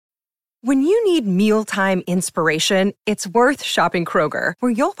When you need mealtime inspiration, it's worth shopping Kroger,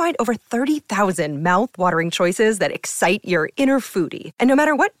 where you'll find over 30,000 mouth-watering choices that excite your inner foodie. And no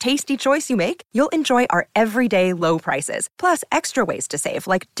matter what tasty choice you make, you'll enjoy our everyday low prices, plus extra ways to save,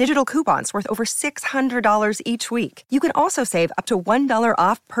 like digital coupons worth over $600 each week. You can also save up to $1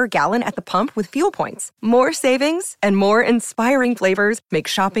 off per gallon at the pump with fuel points. More savings and more inspiring flavors make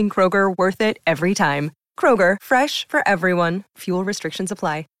shopping Kroger worth it every time. Kroger, fresh for everyone. Fuel restrictions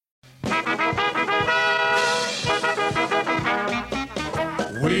apply.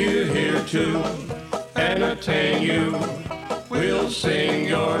 We're here to entertain you. We'll sing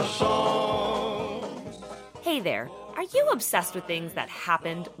your songs. Hey there. Are you obsessed with things that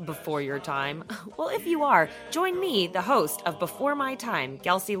happened before your time? Well, if you are, join me, the host of Before My Time,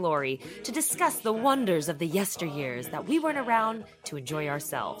 Kelsey Laurie, to discuss the wonders of the yesteryears that we weren't around to enjoy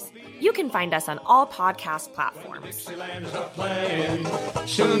ourselves. You can find us on all podcast platforms. Dixieland's a-playing,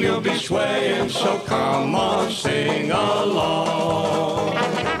 soon you'll be swaying, so come on, sing along.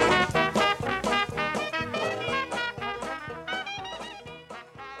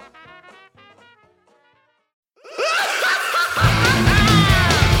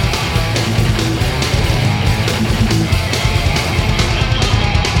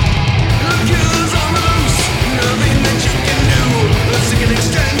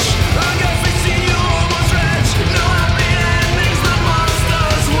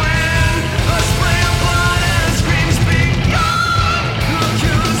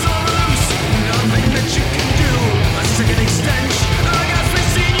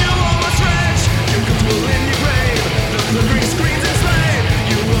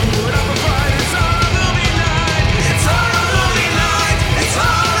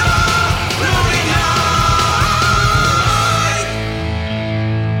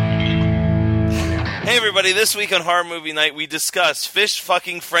 This week on Horror Movie Night, we discuss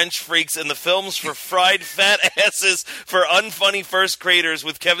fish-fucking French freaks and the films for fried fat asses for unfunny first graders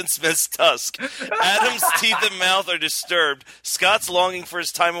with Kevin Smith's Tusk. Adam's teeth and mouth are disturbed, Scott's longing for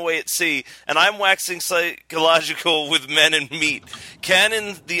his time away at sea, and I'm waxing psychological with men and meat.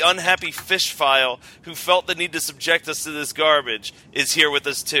 Cannon, the unhappy fishphile who felt the need to subject us to this garbage, is here with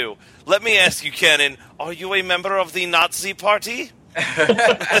us too. Let me ask you, Cannon, are you a member of the Nazi Party?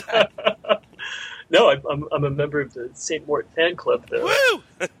 No, I'm a member of the St. Mort fan club, though. Woo!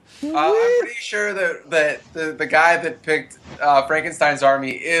 I'm pretty sure that the guy that picked Frankenstein's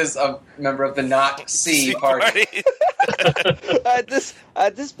Army is a member of the Nazi Party. At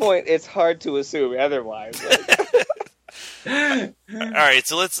this point, it's hard to assume otherwise. All right,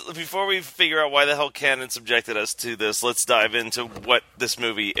 so before we figure out why the hell Cannon subjected us to this, let's dive into what this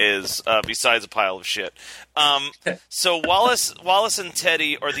movie is, besides a pile of shit. So Wallace and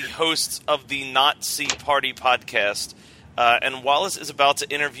Teddy are the hosts of the Nazi Party podcast, and Wallace is about to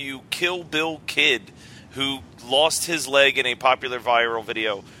interview Kill Bill Kid, who lost his leg in a popular viral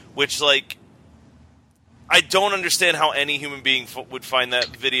video, which, I don't understand how any human being would find that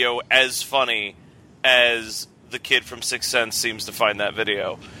video as funny as the kid from Sixth Sense seems to find that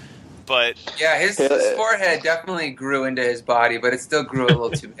video. But yeah, his forehead definitely grew into his body, but it still grew a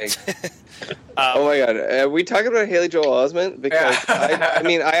little too big. Oh my god, are we talking about Haley Joel Osment? Because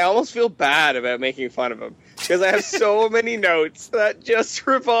I almost feel bad about making fun of him because I have so many notes that just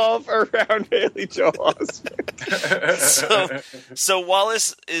revolve around Haley Joel Osment. So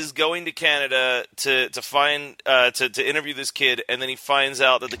Wallace is going to Canada to find to interview this kid, and then he finds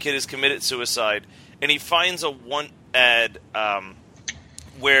out that the kid has committed suicide. And he finds a ad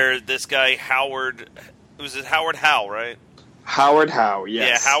where this guy, Howard... Was it Howard Howe, right? Howard Howe,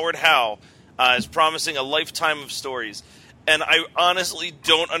 yes. Yeah, Howard Howe is promising a lifetime of stories. And I honestly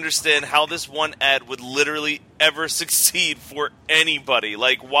don't understand how this one ad would literally ever succeed for anybody.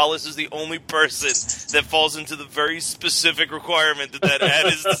 Wallace is the only person that falls into the very specific requirement that ad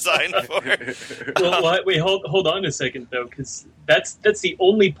is designed for. Well, wait, hold on a second, though, because that's the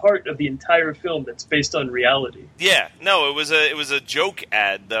only part of the entire film that's based on reality. Yeah, no, it was a joke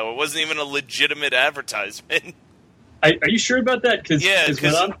ad, though. It wasn't even a legitimate advertisement. Are you sure about that? Because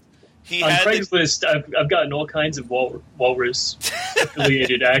on Craigslist, I've gotten all kinds of walrus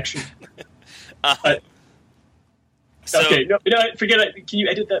affiliated action. Okay, no, forget it. Can you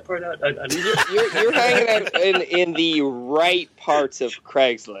edit that part out? You're hanging out in the right parts of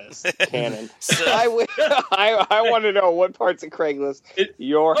Craigslist, Cannon. I want to know what parts of Craigslist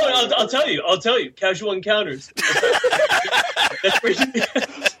you're. I'll tell you. Casual encounters. That's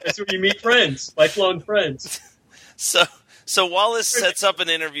where you meet friends, lifelong friends. So Wallace sets up an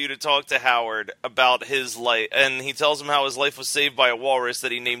interview to talk to Howard about his life, and he tells him how his life was saved by a walrus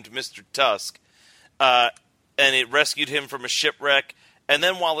that he named Mr. Tusk, and it rescued him from a shipwreck, And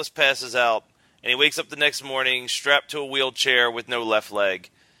then Wallace passes out, and he wakes up the next morning strapped to a wheelchair with no left leg.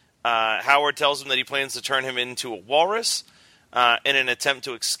 Howard tells him that he plans to turn him into a walrus. In an attempt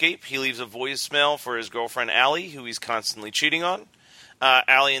to escape, he leaves a voicemail for his girlfriend Allie, who he's constantly cheating on.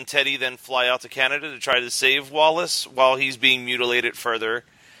 Allie and Teddy then fly out to Canada to try to save Wallace while he's being mutilated further.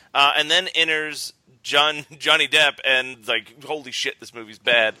 And then enters Johnny Depp, and, like, holy shit, this movie's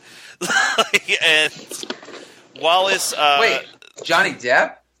bad. And Wallace... Wait, Johnny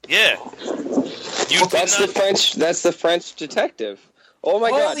Depp? Yeah. That's the French detective. Oh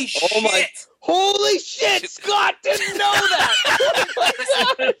my god. Holy shit! Oh my... Holy shit! Scott didn't know that! Oh my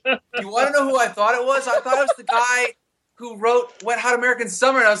god! You want to know who I thought it was? I thought it was the guy who wrote Wet Hot American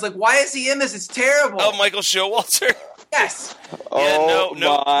Summer, and I was like, why is he in this? It's terrible. Oh, Michael Showalter? Yes. Oh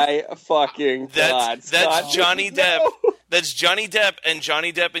my fucking god. That's Johnny Depp. No. That's Johnny Depp, and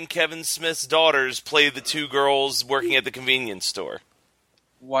Johnny Depp and Kevin Smith's daughters play the two girls working at the convenience store.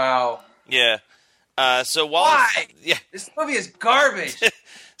 Wow. Yeah. So Wallace... Why? Yeah. This movie is garbage.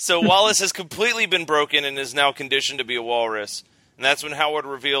 So Wallace has completely been broken and is now conditioned to be a walrus. And that's when Howard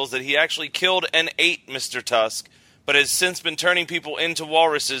reveals that he actually killed and ate Mr. Tusk, but has since been turning people into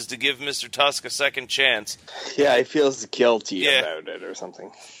walruses to give Mr. Tusk a second chance. Yeah, he feels guilty about it or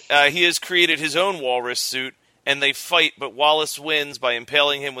something. He has created his own walrus suit, and they fight, but Wallace wins by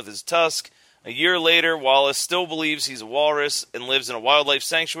impaling him with his tusk. A year later, Wallace still believes he's a walrus and lives in a wildlife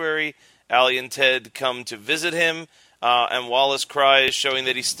sanctuary. Allie and Ted come to visit him, and Wallace cries, showing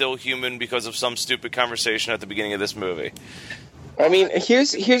that he's still human because of some stupid conversation at the beginning of this movie. I mean,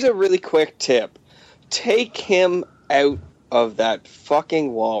 here's a really quick tip. Take him out of that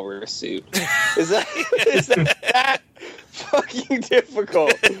fucking walrus suit. Is that fucking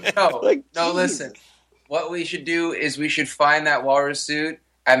difficult? No, listen. What we should do is we should find that walrus suit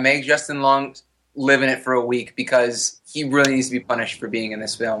and make Justin Long live in it for a week, because he really needs to be punished for being in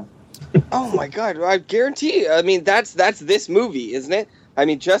this film. Oh my god, I guarantee you. I mean, that's this movie, isn't it? I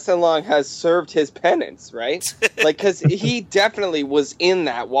mean, Justin Long has served his penance, right? Like, because he definitely was in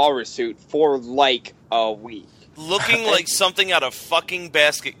that walrus suit for, like, a week. Looking like something out of fucking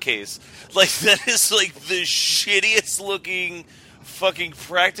Basket Case. Like, that is, like, the shittiest looking fucking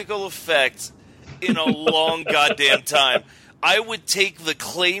practical effect in a long goddamn time. I would take the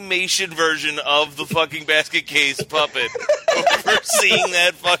claymation version of the fucking Basket Case puppet over seeing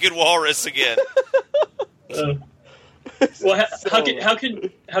that fucking walrus again. Well, how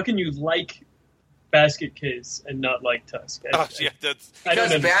can you like Basket Case and not like Tusk? Because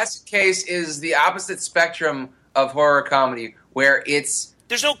Basket Case is the opposite spectrum of horror comedy, where it's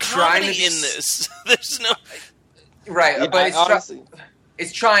there's no comedy in this. There's no right, yeah, but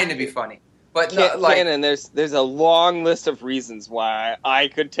it's trying to be funny. But Cannon, there's a long list of reasons why I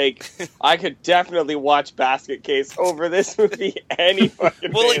could definitely watch Basket Case over this movie any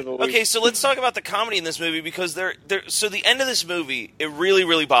fucking day of the week. Okay, so let's talk about the comedy in this movie, because so the end of this movie, it really,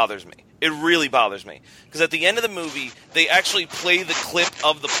 really bothers me. It really bothers me. Because at the end of the movie, they actually play the clip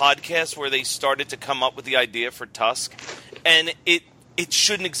of the podcast where they started to come up with the idea for Tusk, and it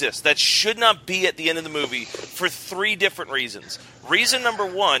shouldn't exist. That should not be at the end of the movie for 3 different reasons. Reason number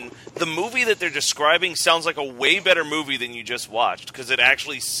 1, the movie that they're describing sounds like a way better movie than you just watched, because it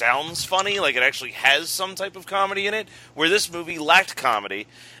actually sounds funny, like it actually has some type of comedy in it, where this movie lacked comedy.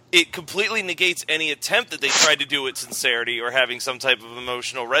 It completely negates any attempt that they tried to do with sincerity or having some type of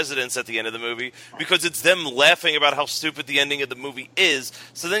emotional resonance at the end of the movie, because it's them laughing about how stupid the ending of the movie is.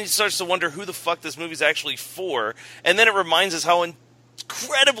 So then you start to wonder who the fuck this movie's actually for, and then it reminds us how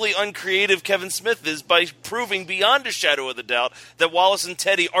incredibly uncreative Kevin Smith is by proving beyond a shadow of the doubt that Wallace and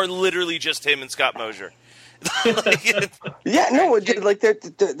Teddy are literally just him and Scott Mosier. Yeah, no, like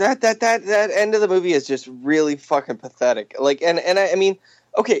that end of the movie is just really fucking pathetic. Like, and I mean,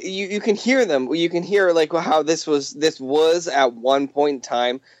 okay, you can hear them. You can hear like how this was at one point in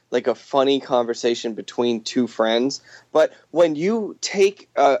time like a funny conversation between two friends. But when you take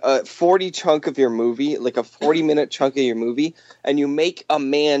a 40 chunk of your movie, like a 40-minute chunk of your movie, and you make a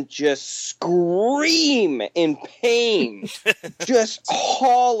man just scream in pain, just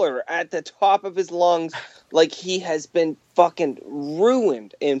holler at the top of his lungs like he has been fucking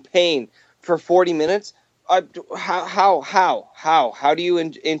ruined in pain for 40 minutes, how do you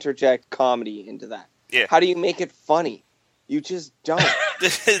interject comedy into that? Yeah. How do you make it funny? You just don't.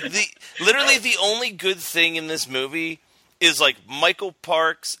 Literally the only good thing in this movie is like Michael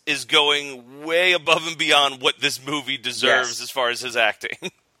Parks is going way above and beyond what this movie deserves as far as his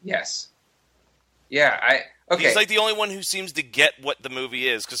acting. Yes. Yeah, okay. He's like the only one who seems to get what the movie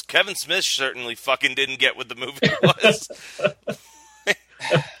is, because Kevin Smith certainly fucking didn't get what the movie was.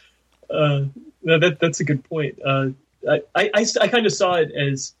 No, that's a good point. I kind of saw it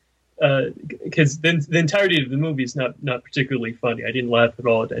as because the entirety of the movie is not particularly funny. I didn't laugh at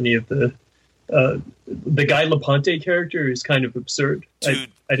all at any of the Guy Laponte character is kind of absurd.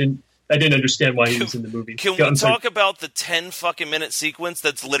 Dude. I didn't understand why he was in the movie. Can we talk about the 10 fucking minute sequence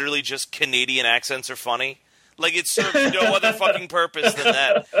that's literally just Canadian accents are funny? Like, it serves no other fucking purpose than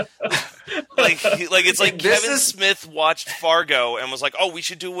that. like it's like Kevin Smith watched Fargo and was like, oh, we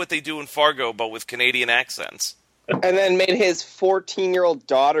should do what they do in Fargo, but with Canadian accents. And then made his 14-year-old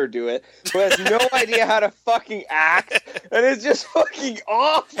daughter do it, who has no idea how to fucking act, and is just fucking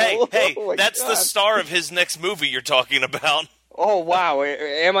awful. Hey, that's the star of his next movie you're talking about. Oh, wow.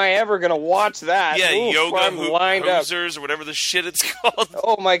 Am I ever going to watch that? Yeah, Yoga Hosers or whatever the shit it's called.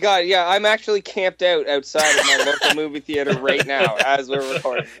 Oh, my God. Yeah, I'm actually camped outside of my local movie theater right now as we're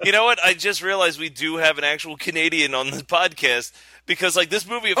recording. You know what? I just realized we do have an actual Canadian on the podcast because, like, this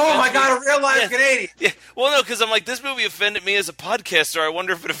movie offended me. Oh, my God, a real-life Canadian. Yeah. Well, no, because I'm like, this movie offended me as a podcaster. I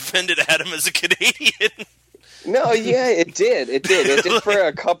wonder if it offended Adam as a Canadian. No, yeah, it did. It did for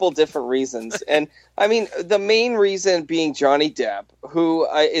a couple different reasons. And, I mean, the main reason being Johnny Depp, who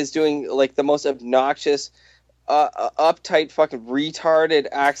is doing, like, the most obnoxious, uptight, fucking retarded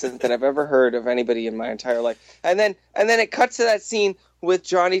accent that I've ever heard of anybody in my entire life. And then it cuts to that scene with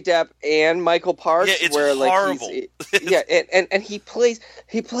Johnny Depp and Michael Parks. Yeah, it's where, like, horrible. And he plays...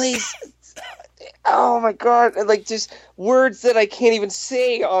 Oh my God! Like, just words that I can't even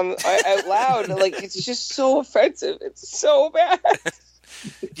say out loud. Like, it's just so offensive. It's so bad.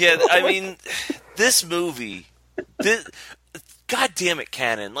 Yeah, I mean, this movie. God damn it,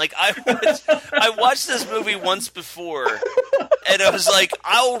 Cannon! Like, I watched this movie once before, and I was like,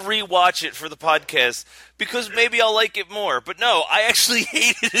 I'll rewatch it for the podcast because maybe I'll like it more. But no, I actually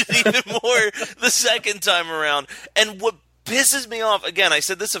hated it even more the second time around. And what pisses me off, again, I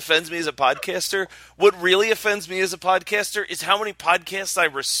said this offends me as a podcaster. What really offends me as a podcaster is how many podcasts I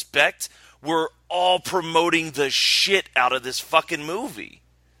respect were all promoting the shit out of this fucking movie.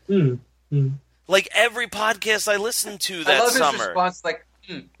 Like, every podcast I listened to that summer. I love his response, like,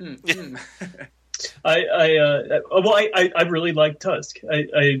 I really like Tusk.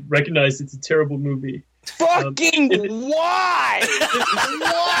 I recognize it's a terrible movie. Fucking why?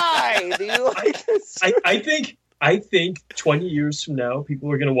 Why do you like this? I think 20 years from now,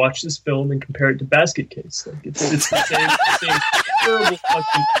 people are going to watch this film and compare it to Basket Case. Like, it's the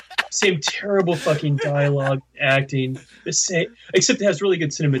same terrible fucking dialogue, acting, the same, except it has really good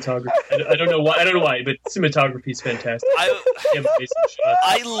cinematography. I don't know why, but cinematography is fantastic.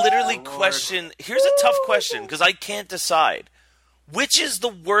 I literally question. Here's a tough question because I can't decide. Which is the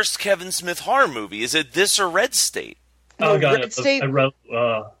worst Kevin Smith horror movie? Is it this or Red State? Oh God, Red State.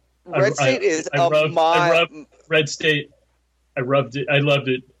 Red State is Red State. I rubbed it. I loved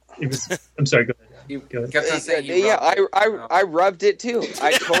it. It was. I'm sorry. Go ahead. Go ahead. Kept on saying I rubbed it too.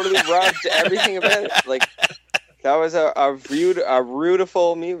 I totally rubbed everything about it. Like, that was a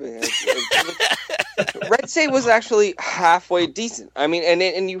beautiful movie. Red State was actually halfway decent. I mean,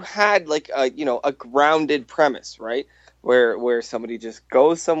 and you had like a grounded premise, right? Where somebody just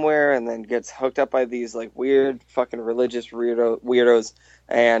goes somewhere and then gets hooked up by these like weird fucking religious weirdos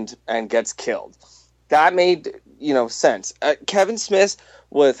and gets killed. That made sense. Kevin Smith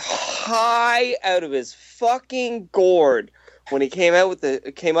was high out of his fucking gourd when he came up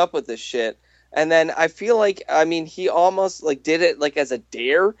with this shit. And then I feel like, I mean, he almost like did it like as a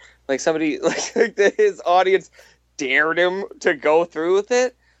dare, like somebody like his audience dared him to go through with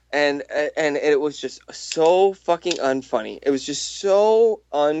it. And it was just so fucking unfunny. It was just so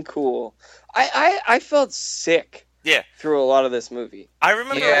uncool. I felt sick. Yeah. Through a lot of this movie. I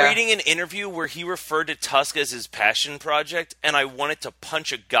remember reading an interview where he referred to Tusk as his passion project, and I wanted to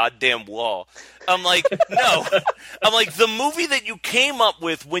punch a goddamn wall. I'm like, no. I'm like, the movie that you came up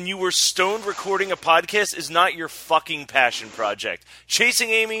with when you were stoned recording a podcast is not your fucking passion project. Chasing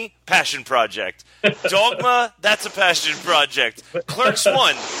Amy, passion project. Dogma, that's a passion project. Clerks 1,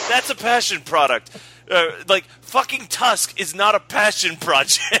 that's a passion product. Like, fucking Tusk is not a passion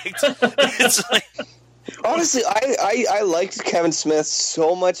project. It's like... Honestly, I liked Kevin Smith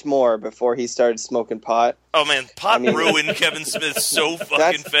so much more before he started smoking pot. Oh man, ruined Kevin Smith so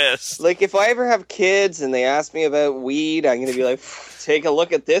fucking fast. Like, if I ever have kids and they ask me about weed, I'm gonna be like, take a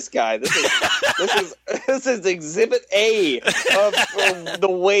look at this guy. This is Exhibit A of the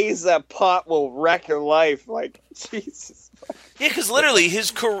ways that pot will wreck your life. Like, Jesus. Yeah, because literally he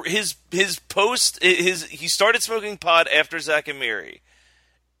started smoking pot after Zack and Miri.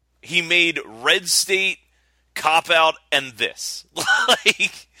 He made Red State, Cop Out, and this.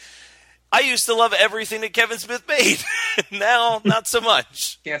 Like, I used to love everything that Kevin Smith made. Now, not so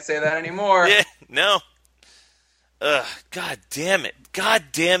much. Can't say that anymore. Yeah, no. God damn it. God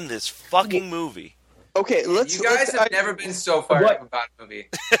damn this fucking movie. Okay, You guys have never been so fired up about a movie.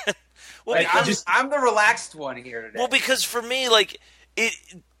 Well, I'm the relaxed one here today. Well, because for me, like,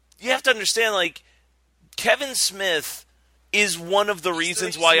 you have to understand, like, Kevin Smith is one of the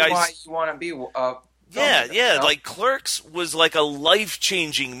reasons why you want to be. Like Clerks was like a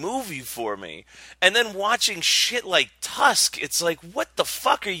life-changing movie for me, and then watching shit like Tusk, it's like, what the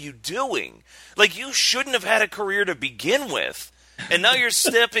fuck are you doing? Like, you shouldn't have had a career to begin with, and now you're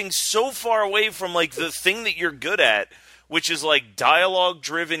stepping so far away from like the thing that you're good at, which is like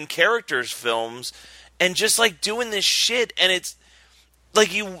dialogue-driven characters films, and just like doing this shit, and it's.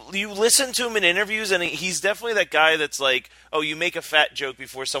 Like, you listen to him in interviews, and he's definitely that guy that's like, oh, you make a fat joke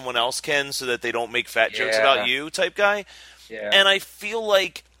before someone else can so that they don't make fat jokes about you type guy. Yeah. And I feel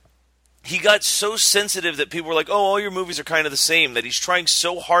like he got so sensitive that people were like, oh, all your movies are kind of the same, that he's trying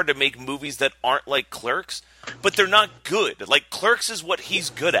so hard to make movies that aren't like Clerks, but they're not good. Like, Clerks is what he's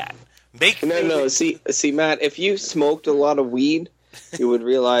good at. No. See, Matt, if you smoked a lot of weed, you would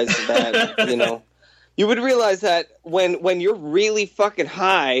realize that, you know... You would realize that when you're really fucking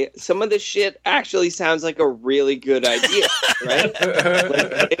high, some of this shit actually sounds like a really good idea, right?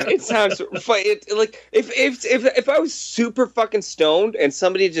 It sounds like if I was super fucking stoned and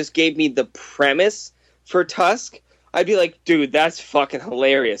somebody just gave me the premise for Tusk, I'd be like, dude, that's fucking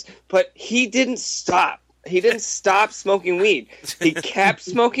hilarious. But he didn't stop. He didn't stop smoking weed. He kept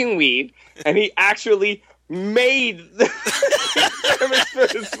smoking weed, and he actually made the premise for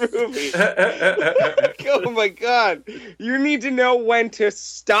this movie. Oh my god. You need to know when to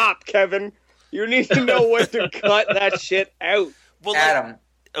stop, Kevin. You need to know when to cut that shit out. Well, Adam,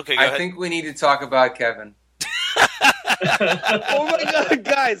 okay, go ahead. I think we need to talk about Kevin. Oh my god,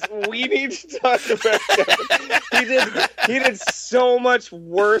 guys, we need to talk about Kevin. He did so much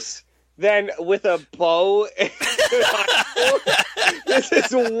worse than with a bow. This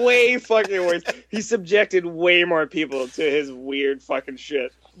is way fucking worse. He subjected way more people to his weird fucking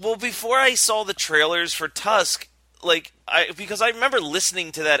shit. Well, before I saw the trailers for Tusk, because I remember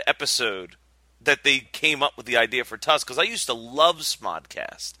listening to that episode that they came up with the idea for Tusk, because I used to love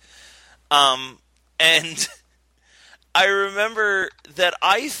Smodcast. And I remember that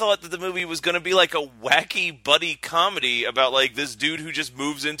I thought that the movie was going to be like a wacky buddy comedy about like this dude who just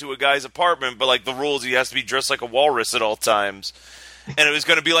moves into a guy's apartment, but like the rule is he has to be dressed like a walrus at all times. And it was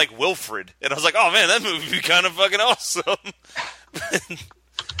going to be like Wilfred. And I was like, oh man, that movie would be kind of fucking awesome.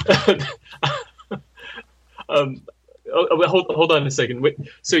 Hold on a second.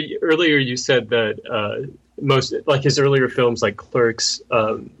 So earlier you said that most, like his earlier films, like Clerks,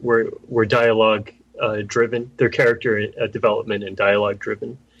 were dialogue driven. Their character development and dialogue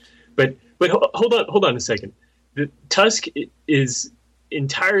driven. But hold on a second. The Tusk is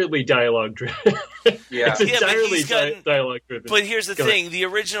entirely dialogue driven. Yeah, it's entirely dialogue driven. But here's the thing: the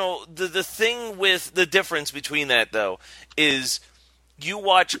original, the thing with the difference between that though is you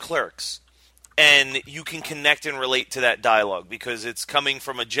watch Clerks and you can connect and relate to that dialogue because it's coming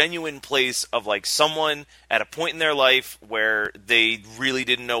from a genuine place of like someone at a point in their life where they really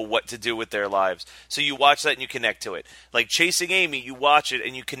didn't know what to do with their lives. So you watch that and you connect to it. Like Chasing Amy, you watch it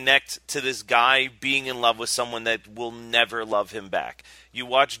and you connect to this guy being in love with someone that will never love him back. You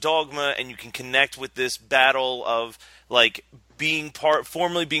watch Dogma and you can connect with this battle of like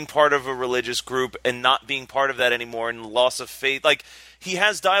formerly being part of a religious group and not being part of that anymore and loss of faith. Like, he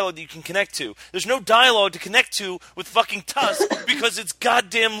has dialogue that you can connect to. There's no dialogue to connect to with fucking Tusk because it's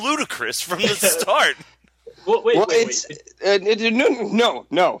goddamn ludicrous from the start. Well, wait.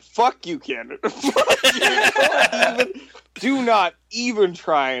 No. Fuck you, Canada. Do not even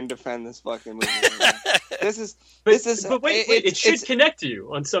try and defend this fucking movie. But it should connect to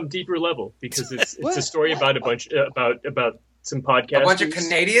you on some deeper level because it's a story about a bunch about some podcasters. A bunch of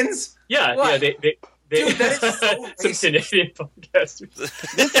Canadians? Yeah, what? Yeah. Dude, that is so some Canadian podcasters.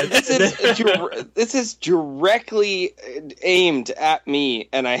 This is directly aimed at me,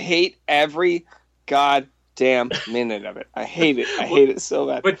 and I hate every goddamn minute of it. I hate it. I hate it so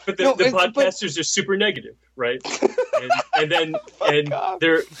bad. But the podcasters are super negative, right? and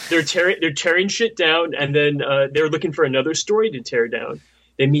they're tearing shit down, and then they're looking for another story to tear down.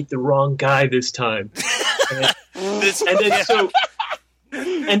 They meet the wrong guy this time, and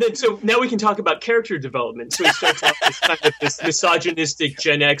then so now we can talk about character development. So he starts off as kind of this misogynistic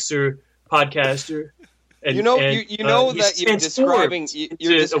Gen Xer podcaster. And, you're describing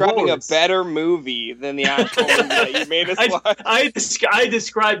a better movie than the actual movie that you made us watch. I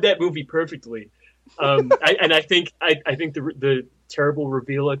described that movie perfectly. I think the terrible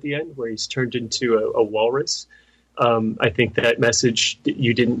reveal at the end where he's turned into a walrus I think that message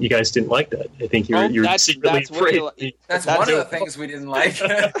you guys didn't like that. I think you're secretly afraid. That's one of the things we didn't like,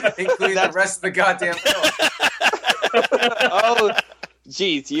 including the rest of the goddamn film. Oh,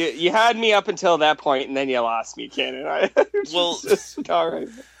 geez, you had me up until that point, and then you lost me, Ken. Well, all right.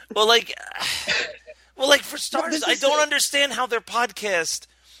 Well, for starters, I don't understand how their podcast.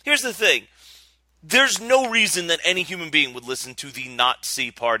 Here's the thing. There's no reason that any human being would listen to the Nazi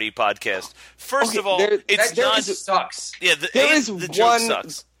Party podcast. First of all, it's not sucks. Yeah, the joke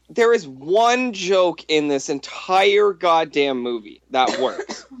sucks. There is one joke in this entire goddamn movie that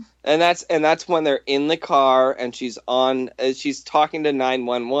works, and that's when they're in the car and she's talking to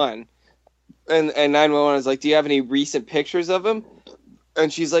 911, and 911 is like, "Do you have any recent pictures of him?"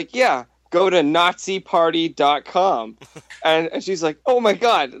 And she's like, "Yeah. Go to NaziParty.com." And she's like, "Oh my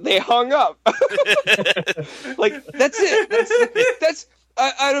God, they hung up." Like, that's it. That's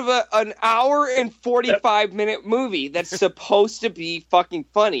out of an hour and 45-minute movie that's supposed to be fucking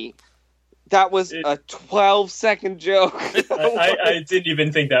funny. That was a 12-second joke. I didn't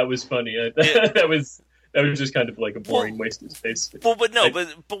even think that was funny. That was just kind of like a boring waste of space. Well,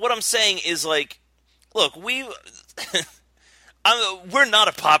 but what I'm saying is, like, look, we're not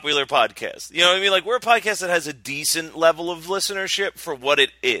a popular podcast. You know what I mean? Like, we're a podcast that has a decent level of listenership for what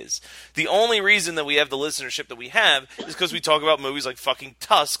it is. The only reason that we have the listenership that we have is because we talk about movies like fucking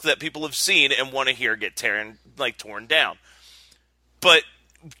Tusk that people have seen and want to hear get torn down. But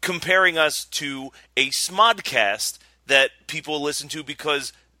comparing us to a Smodcast that people listen to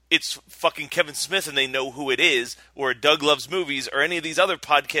because it's fucking Kevin Smith and they know who it is, or Doug Loves Movies, or any of these other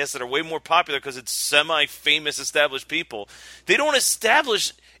podcasts that are way more popular because it's semi-famous established people, they don't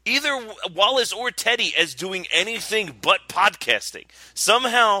establish either Wallace or Teddy as doing anything but podcasting.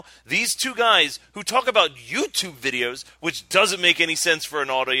 Somehow, these two guys who talk about YouTube videos, which doesn't make any sense for an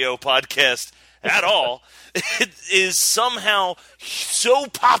audio podcast at all, it is somehow so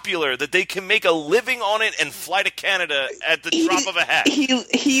popular that they can make a living on it and fly to Canada at the drop of a hat.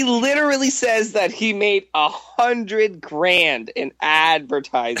 He literally says that he made $100,000 in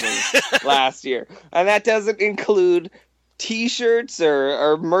advertising last year, and that doesn't include T-shirts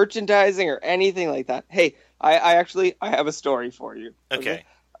or merchandising or anything like that. Hey, I have a story for you. Okay.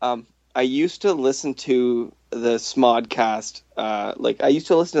 I used to listen to the Smodcast. I used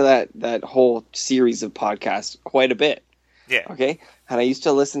to listen to that whole series of podcasts quite a bit. Yeah. Okay. And I used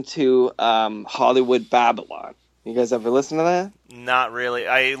to listen to Hollywood Babylon. You guys ever listen to that? Not really.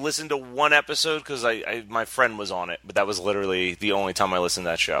 I listened to one episode because my friend was on it, but that was literally the only time I listened to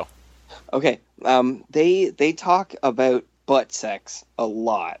that show. Okay. They talk about butt sex a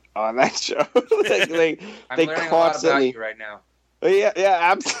lot on that show. they I'm learning a lot about you right now.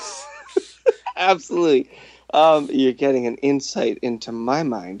 Yeah, absolutely. You're getting an insight into my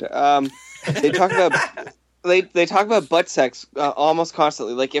mind. They talk about they talk about butt sex almost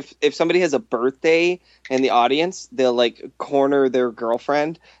constantly. Like if somebody has a birthday in the audience, they'll like corner their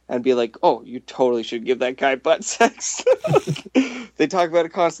girlfriend and be like, "Oh, you totally should give that guy butt sex." They talk about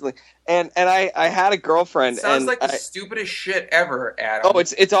it constantly. And I had a girlfriend. Sounds like the stupidest shit ever, Adam. Oh,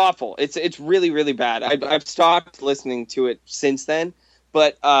 it's awful. It's really, really bad. I've stopped listening to it since then.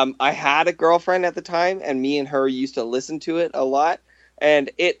 But I had a girlfriend at the time, and me and her used to listen to it a lot.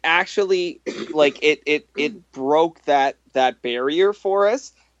 And it actually, like, it broke that barrier for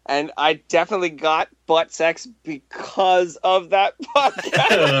us. And I definitely got butt sex because of that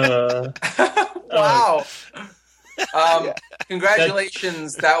podcast. Wow.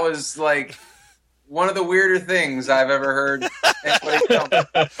 Congratulations. That was, like, one of the weirder things I've ever heard anybody tell me.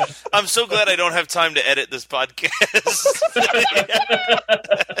 I'm so glad I don't have time to edit this podcast.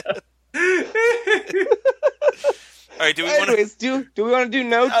 All right, do we want to do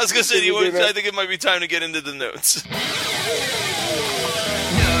notes? I was going to say, I think it might be time to get into the notes.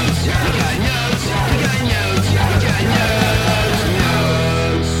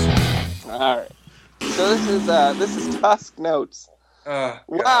 All right. So this is Tusk Notes.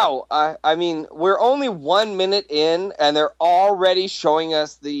 Wow. I mean, we're only 1 minute in, and they're already showing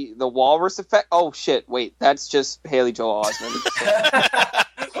us the walrus effect. Oh, shit. Wait, that's just Haley Joel Osment.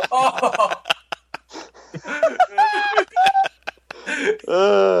 Oh.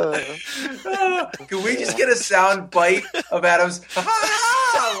 Can we just get a sound bite of Adam's laugh?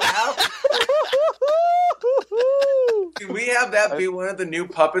 Can we have that be one of the new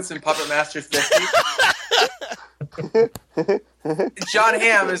puppets in Puppet Master 50? John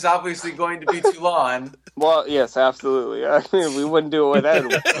Hamm is obviously going to be Toulon. Well, yes, absolutely. I mean, we wouldn't do it without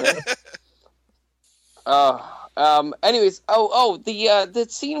him. Anyways, the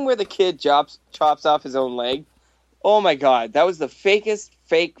scene where the kid chops off his own leg, Oh my god, that was the fakest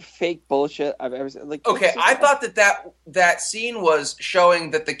fake bullshit I've ever seen. Like, Okay, I thought that scene was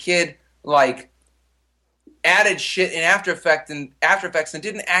showing that the kid like added shit in After Effects and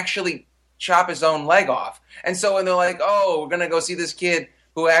didn't actually chop his own leg off. And so when they're like, "Oh, we're gonna go see this kid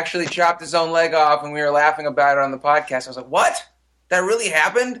who actually chopped his own leg off," and we were laughing about it on the podcast, I was like, "What? That really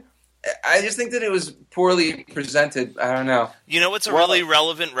happened?" I just think that it was poorly presented. I don't know. You know what's a really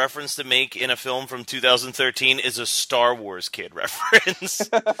relevant reference to make in a film from 2013 is a Star Wars kid reference.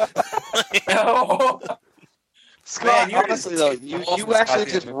 No. Scott, Man, honestly though, you actually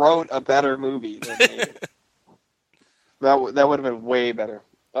just wrote a better movie than me. That would have been way better.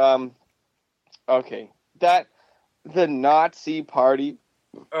 Okay, the Nazi party.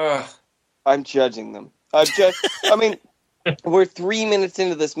 I'm judging them. I mean, we're 3 minutes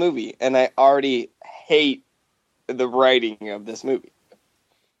into this movie, and I already hate the writing of this movie.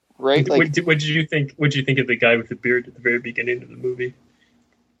 Right? What did you think? What did you think of the guy with the beard at the very beginning of the movie?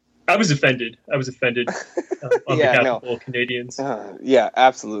 I was offended. on behalf of all Canadians. Yeah,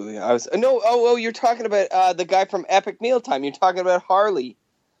 absolutely. I was you're talking about the guy from Epic Mealtime. You're talking about Harley.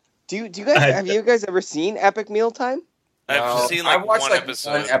 Do you guys have you guys ever seen Epic Mealtime? I've seen like watched one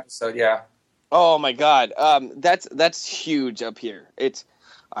episode. One episode, yeah. Oh my god, that's huge up here. It's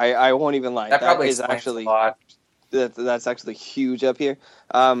I won't even lie. That probably is actually a lot. That's actually huge up here.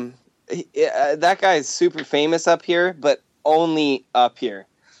 That guy is super famous up here, but only up here.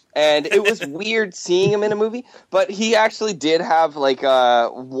 And it was weird seeing him in a movie, but he actually did have like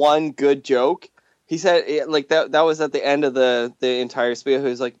one good joke. He said that was at the end of the entire spiel. He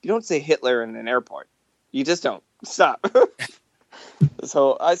was like, "You don't say Hitler in an airport. You just don't. Stop."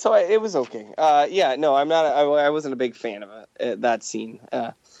 So it was okay. Yeah, no, I'm not. I wasn't a big fan of that scene.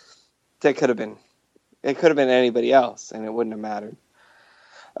 It could have been anybody else, and it wouldn't have mattered.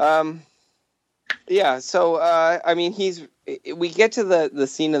 Yeah. So I mean, we get to the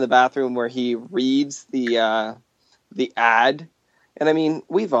scene in the bathroom where he reads the ad, and I mean,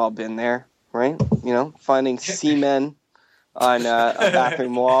 we've all been there, right? You know, finding semen on a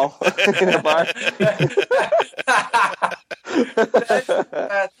bathroom wall in a bar.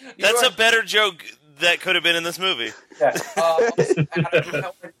 That's a better joke that could have been in this movie. Yeah. I'm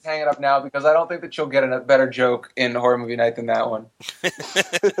hang it up now because I don't think that you'll get a better joke in Horror Movie Night than that one.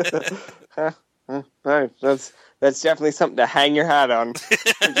 All right, that's definitely something to hang your hat on.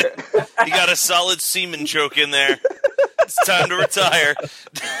 You got a solid semen joke in there. It's time to retire.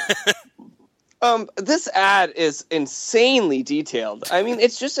 This ad is insanely detailed. I mean,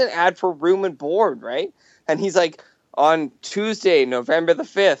 it's just an ad for room and board, right? And he's like, on Tuesday, November the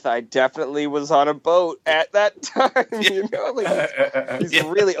 5th, I definitely was on a boat at that time. You know, like he's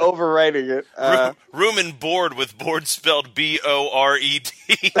really overwriting it. Room and board with board spelled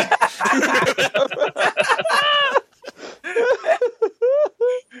B-O-R-E-D.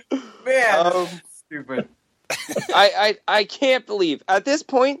 Man, stupid. I can't believe at this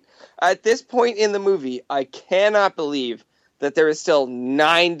point in the movie, I cannot believe that there is still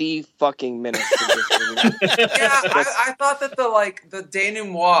 90 fucking minutes to this movie. Yeah, I thought that the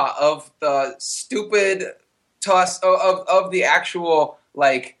denouement of the stupid toss of the actual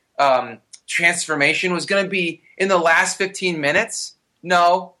transformation was going to be in the last 15 minutes.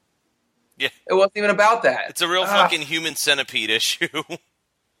 No. Yeah. It wasn't even about that. It's a real fucking Human Centipede issue.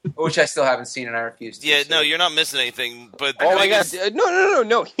 Which I still haven't seen and I refuse to. Yeah, no, you're not missing anything. But oh my god,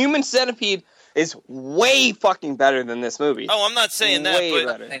 no! Human Centipede is way fucking better than this movie. Oh, I'm not saying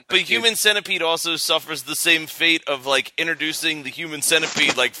that, but Human Centipede also suffers the same fate of introducing the Human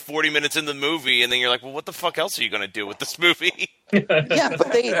Centipede 40 minutes in the movie, and then you're like, well, what the fuck else are you going to do with this movie? Yeah,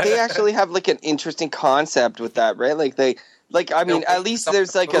 but they actually have an interesting concept with that, right? At least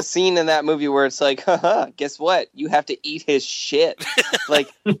there's a scene in that movie where it's like, haha, guess what? You have to eat his shit.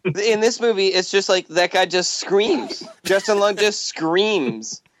 In this movie, it's just that guy just screams. Justin Long just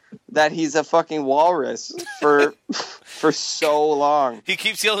screams that he's a fucking walrus for so long. He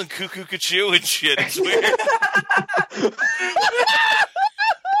keeps yelling cuckoo cuckoo and shit. It's weird.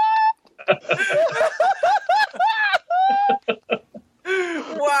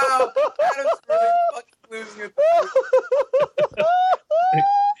 Wow. Adam's really fucking losing it. I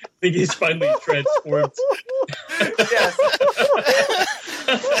think he's finally transformed. Yes.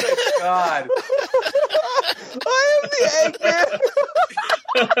 Oh, God. I am the Eggman.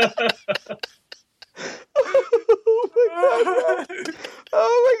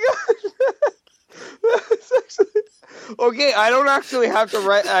 Oh my god. That's actually okay. I don't actually have to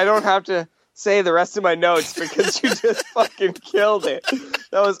write. I don't have to say the rest of my notes because you just fucking killed it.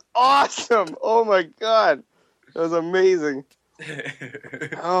 That was awesome. Oh my god, that was amazing.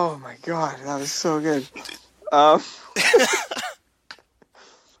 Oh my god, that was so good.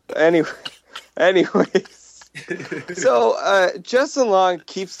 Anyways, so Justin Long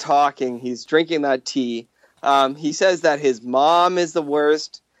keeps talking. He's drinking that tea. He says that his mom is the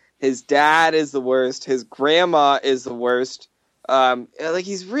worst, his dad is the worst, his grandma is the worst.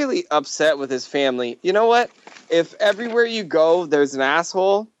 He's really upset with his family. You know what? If everywhere you go there's an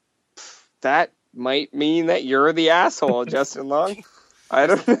asshole, that might mean that you're the asshole, Justin Long. I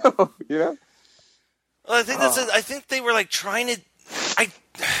don't know. You know. Well, I think I think they were like trying to.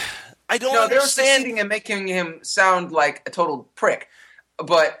 I don't No, understand. they were succeeding in making him sound like a total prick,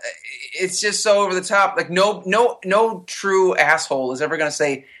 but it's just so over the top. Like no true asshole is ever going to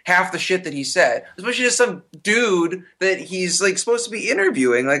say half the shit that he said, especially just some dude that he's like supposed to be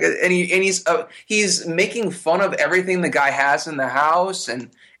interviewing. Like, and he's making fun of everything the guy has in the house, and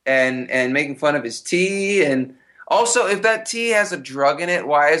making fun of his tea. And also, if that tea has a drug in it,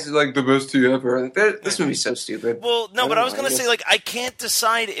 why is it like the best tea ever? This movie's so stupid. Well, no, but I was going to say, like, I can't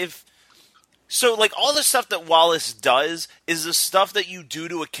decide if... So, like, all the stuff that Wallace does is the stuff that you do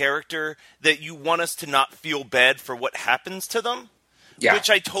to a character that you want us to not feel bad for what happens to them. Yeah.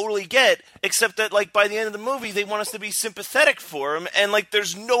 Which I totally get, except that, like, by the end of the movie, they want us to be sympathetic for him, and, like,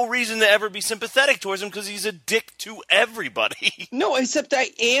 there's no reason to ever be sympathetic towards him because he's a dick to everybody. No, except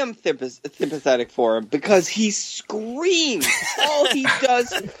I am sympathetic for him because he screams. All he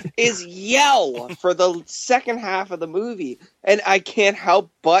does is yell for the second half of the movie, and I can't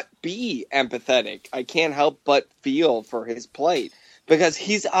help but be empathetic. I can't help but feel for his plight because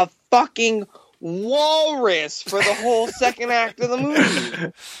he's a fucking walrus for the whole second act of the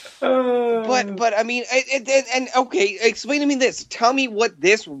movie. But I mean, and okay, explain to me this. Tell me what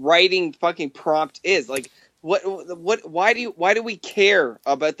this writing fucking prompt is. Like, why do we care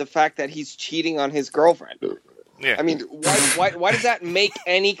about the fact that he's cheating on his girlfriend? Yeah. I mean, why does that make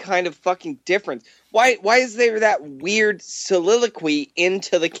any kind of fucking difference? Why is there that weird soliloquy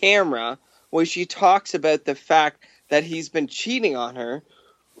into the camera where she talks about the fact that he's been cheating on her?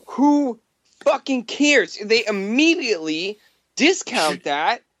 Who fucking cares? They immediately discount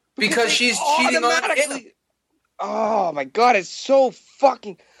that because she's cheating on him. Oh my god, it's so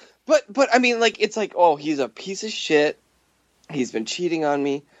fucking. But I mean, like, it's like, oh, he's a piece of shit. He's been cheating on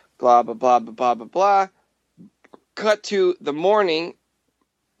me. Blah blah blah blah blah blah blah. Cut to the morning,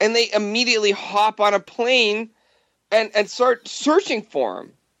 and they immediately hop on a plane and start searching for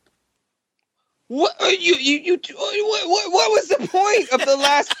him. What what was the point of the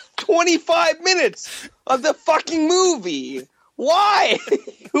last 25 minutes of the fucking movie? Why?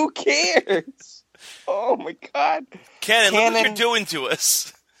 Who cares? Oh my god. Cannon, look what you're doing to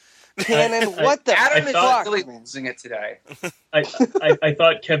us. Cannon, what the Adam is fuck? really losing it today. I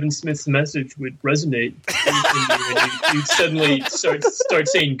thought Kevin Smith's message would resonate and you suddenly start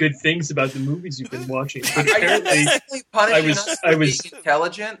saying good things about the movies you've been watching. But apparently, I was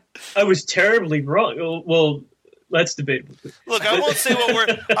intelligent. I was terribly wrong. Well, that's debatable. Look, I won't say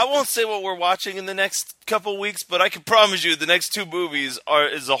what we're watching in the next couple weeks, but I can promise you the next two movies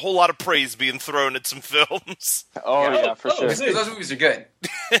is a whole lot of praise being thrown at some films. Oh yeah, for sure. Because those movies are good.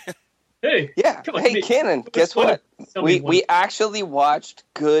 Hey, yeah. Hey, Cannon, guess what? We actually watched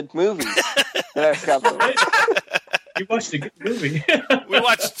good movies. You watched a good movie. We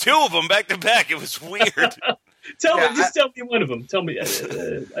watched two of them back to back. It was weird. Tell me one of them. Tell me. I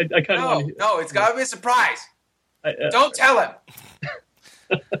kind of want to. No, it's got to be a surprise. Don't tell him.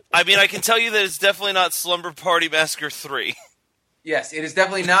 I mean, I can tell you that it's definitely not Slumber Party Massacre 3. Yes, it is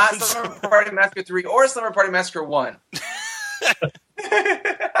definitely not Slumber Party Massacre 3 or Slumber Party Massacre 1.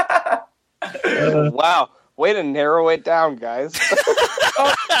 Wow, way to narrow it down, guys.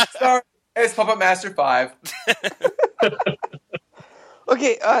 Oh, sorry. It's Puppet Master 5.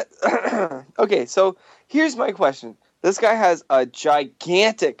 Okay, okay, so here's my question. This guy has a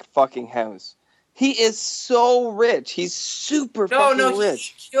gigantic fucking house. He is so rich. He's super fucking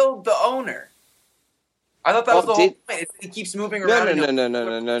rich. He killed the owner. I thought that was the whole point. He keeps moving around.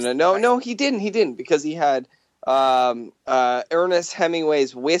 No, he didn't, because he had Ernest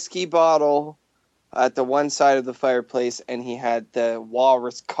Hemingway's whiskey bottle at the one side of the fireplace, and he had the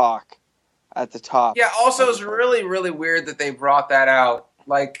walrus cock at the top. Yeah, also it's really, really weird that they brought that out.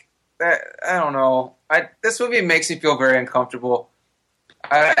 Like, that, I don't know. This movie makes me feel very uncomfortable.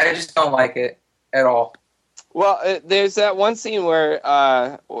 I just don't like it at all. Well, there's that one scene where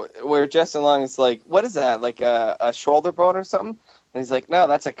Justin Long is like, what is that, like a shoulder bone or something? And he's like, no,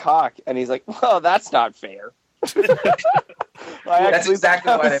 that's a cock. And he's like, well, that's not fair. That's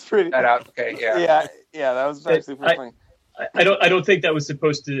exactly why they put that out. Okay, yeah. Yeah, that was actually pretty funny. I don't think that was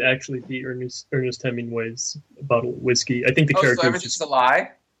supposed to actually be Ernest Hemingway's bottle of whiskey. I think the character so everything's just a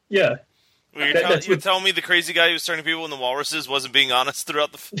lie? Yeah. You're telling me the crazy guy who was turning people into walruses wasn't being honest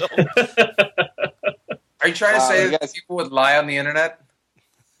throughout the film? Are you trying to say that people would lie on the internet?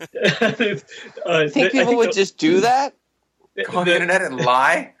 I think people would just do that? Go on the internet and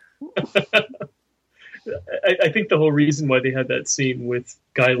lie? I think the whole reason why they had that scene with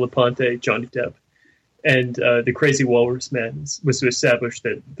Guy Laponte, Johnny Depp, and the Crazy Walrus Man was to establish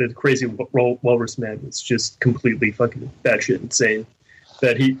that the Crazy Walrus Man was just completely fucking batshit insane.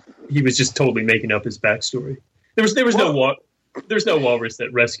 That he was just totally making up his backstory. There's no walrus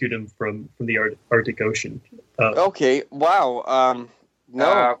that rescued him from the Arctic Ocean. Okay, wow.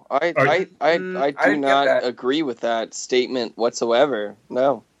 No, I do not agree with that statement whatsoever.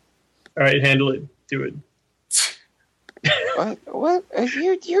 No. All right, handle it. Do it. What?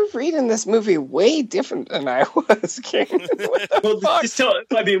 You're reading this movie way different than I was, King. Well, just tell.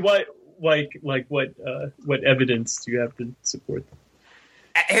 I mean, what evidence do you have to support that?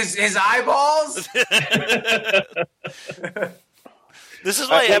 His eyeballs. This is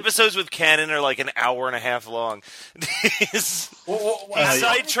why episodes with Cannon are like an hour and a half long. He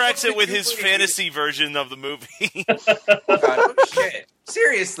sidetracks it with his fantasy version of the movie. God, shit.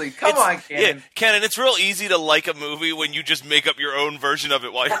 Seriously, come on, Cannon. Yeah, Cannon, it's real easy to like a movie when you just make up your own version of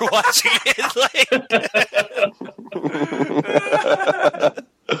it while you're watching it.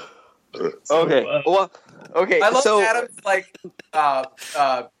 Okay. Well, okay. I love Adam's like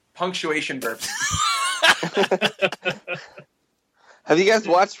punctuation burps. Have you guys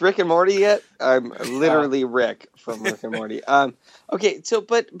watched Rick and Morty yet? I'm literally Rick from Rick and Morty. Okay, so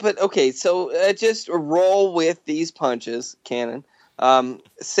just roll with these punches, Cannon.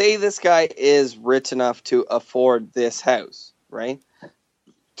 Say this guy is rich enough to afford this house, right?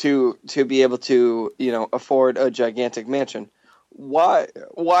 To be able to, afford a gigantic mansion. Why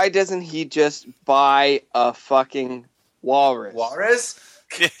doesn't he just buy a fucking walrus? Walrus?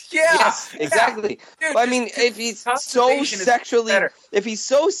 Yeah. Yes, exactly. Dude, I mean, if he's so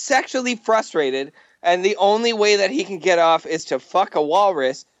sexually frustrated, and the only way that he can get off is to fuck a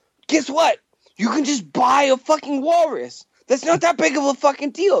walrus, guess what? You can just buy a fucking walrus. That's not that big of a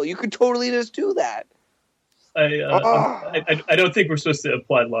fucking deal. You could totally just do that. I don't think we're supposed to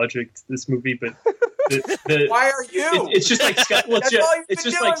apply logic to this movie, but why are you? It's just like Scott. Well, That's all you've been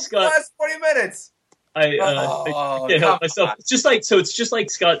doing for the last 40 minutes. I can't help myself. It's just like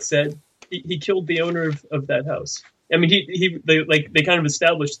Scott said. He killed the owner of that house. I mean, they kind of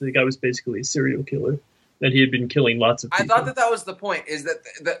established that the guy was basically a serial killer. That he had been killing lots of people. I thought that was the point. Is that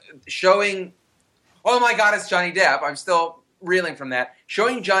the showing? Oh my God, it's Johnny Depp. I'm still reeling from that.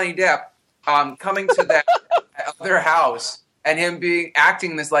 Showing Johnny Depp coming to that other house and him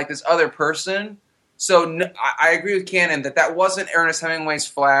acting this other person. So I agree with Cannon that wasn't Ernest Hemingway's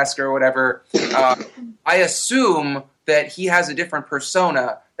Flask or whatever. I assume that he has a different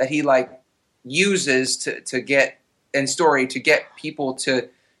persona that he uses to get people to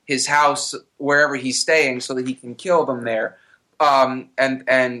his house wherever he's staying so that he can kill them there. And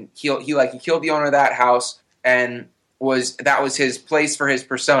he killed the owner of that house and that was his place for his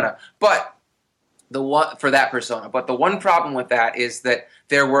persona. But the one problem with that is that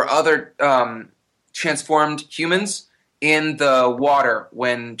there were other transformed humans in the water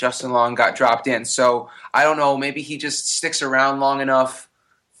when Justin Long got dropped in. So I don't know, maybe he just sticks around long enough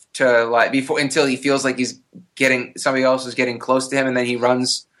to until he feels like somebody else is getting close to him, and then he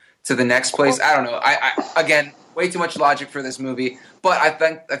runs to the next place. I don't know. I again, way too much logic for this movie. But I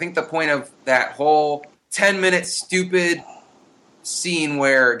think the point of that whole 10-minute stupid scene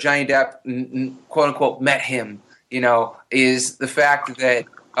where Johnny Depp quote unquote met him, is the fact that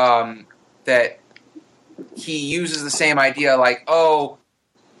that he uses the same idea,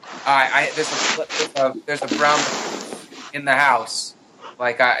 there's a brown in the house,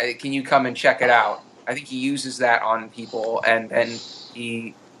 can you come and check it out? I think he uses that on people, and then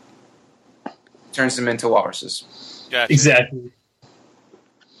he turns them into walruses. Gotcha. Exactly.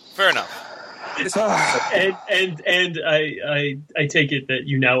 Fair enough. And I take it that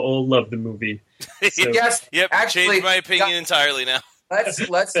you now all love the movie. So. Yes. Yep. Actually, changed my opinion entirely now.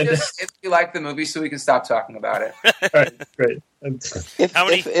 Let's just if you like the movie so we can stop talking about it. All right, great. How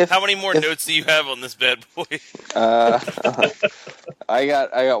many more notes do you have on this bad boy? I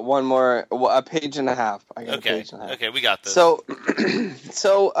got one more, a page and a half. A page and a half. Okay, we got this. So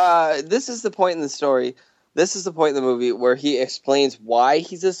this is the point in the story. This is the point in the movie where he explains why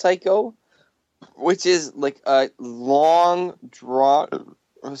he's a psycho, which is a long drawn.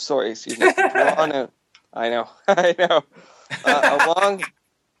 Oh, sorry, excuse me. Drawn out. I know.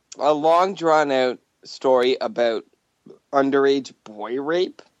 A long drawn out story about underage boy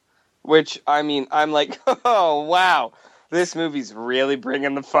rape, which I'm like, oh wow, this movie's really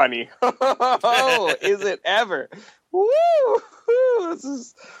bringing the funny. Oh, is it ever? Woo!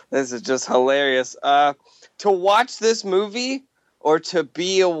 This is just hilarious. To watch this movie or to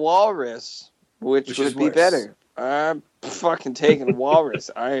be a walrus, which would be better? I'm fucking taking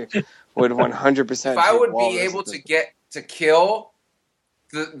walrus. I would 100%. If I would walrus be able to get to kill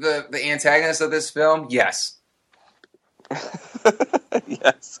the antagonist of this film, yes.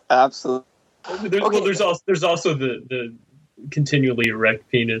 Yes, absolutely. There's also the continually erect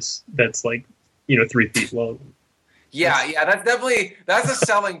penis that's like 3 feet long. Yeah, that's a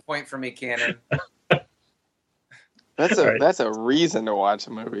selling point for me, Cannon. That's a reason to watch a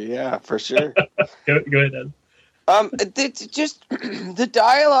movie, yeah, for sure. Go ahead, Ed. It's just the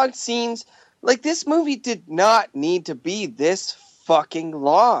dialogue scenes. Like, this movie did not need to be this fucking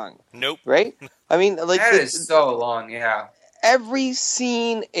long. Nope. Right? I mean, like, that is so long. Yeah. Every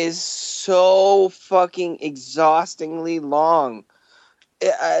scene is so fucking exhaustingly long.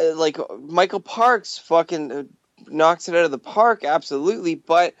 Like, Michael Parks fucking knocks it out of the park, absolutely,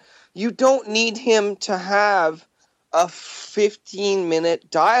 but you don't need him to have a 15-minute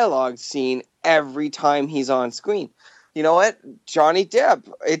dialogue scene every time he's on screen. You know what? Johnny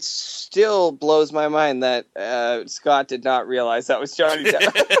Depp. It still blows my mind that Scott did not realize that was Johnny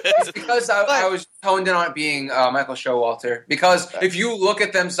Depp. It's because I was honed in on it being Michael Showalter. Because if you look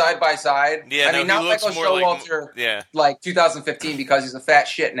at them side by side, not Michael Showalter like 2015 because he's a fat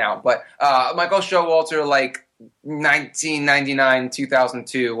shit now, but Michael Showalter like 1999,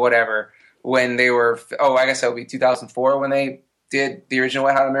 2002, whatever, when they were, I guess that would be 2004 when they did the original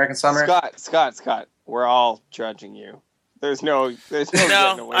Wet Hot American Summer. Scott, we're all judging you. There's no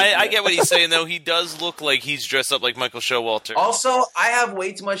No, I get what he's saying, though. He does look like he's dressed up like Michael Showalter. Also, I have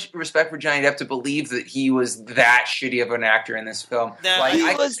way too much respect for Johnny Depp to believe that he was that shitty of an actor in this film. Nah, he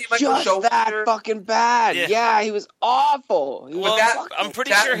was just that fucking bad. Yeah, he was awful. I'm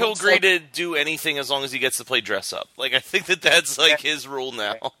pretty sure he'll agree to do anything as long as he gets to play dress up. Like, I think that's like his rule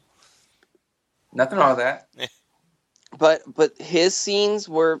now. Nothing wrong with that. But his scenes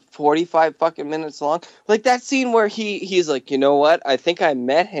were 45 fucking minutes long. Like that scene where he's like, you know what? I think I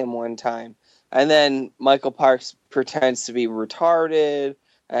met him one time. And then Michael Parks pretends to be retarded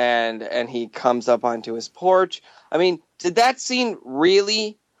and he comes up onto his porch. I mean, did that scene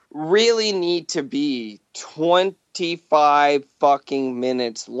really, really need to be 25 fucking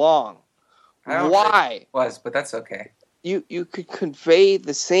minutes long? Why? It was, but that's okay. You could convey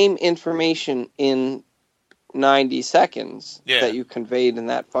the same information in 90 seconds that you conveyed in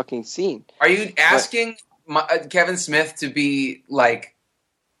that fucking scene. Are you asking Kevin Smith to be like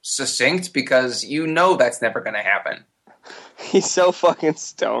succinct? Because you know that's never going to happen. He's so fucking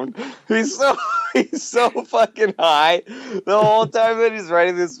stoned. He's so fucking high the whole time that he's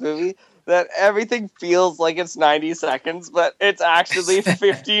writing this movie that everything feels like it's 90 seconds, but it's actually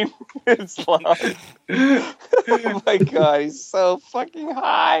 15 minutes long. Oh my god, he's so fucking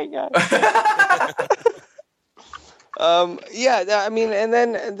high, guys. I mean, and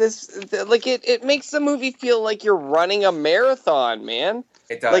then it makes the movie feel like you're running a marathon, man.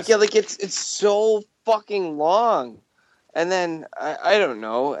 It does. Like it's so fucking long. And then I don't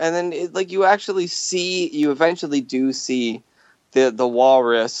know. And then you eventually do see the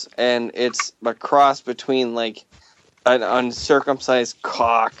walrus, and it's a cross between like an uncircumcised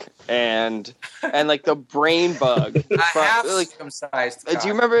cock and like the brain bug. Half-circumcised cock. Do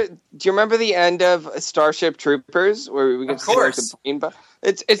you remember the end of Starship Troopers where we get to see like, the brain bug?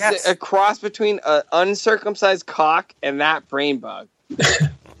 It's a cross between an uncircumcised cock and that brain bug.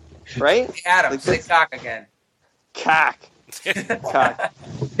 Right? Adam, say cock again. Cock. Cock.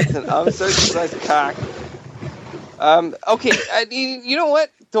 It's an uncircumcised cock. Okay, you know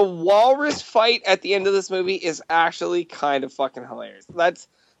what? The walrus fight at the end of this movie is actually kind of fucking hilarious.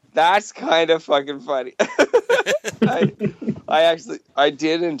 That's kind of fucking funny. I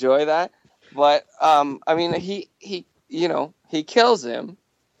did enjoy that, but I mean he kills him,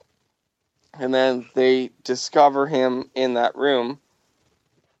 and then they discover him in that room.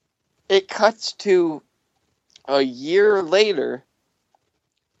 It cuts to a year later.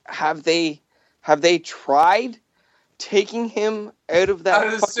 Have they tried taking him out of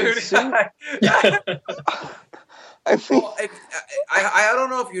that fucking suit? I mean, I don't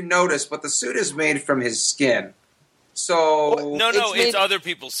know if you noticed, but the suit is made from his skin. So no, it's other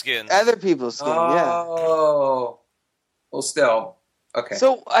people's skin. Other people's skin, yeah. Oh, well, still okay.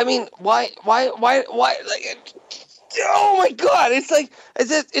 So I mean, why? Like, oh my god! It's like as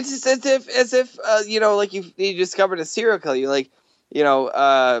if like you discovered a serial killer. You like,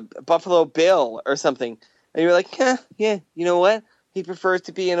 Buffalo Bill or something. And you're like, yeah, you know what? He prefers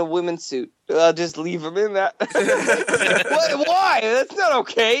to be in a women's suit. I'll just leave him in that. Why? That's not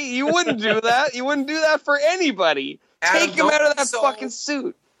okay. You wouldn't do that. You wouldn't do that for anybody. Adam, Take him out of that fucking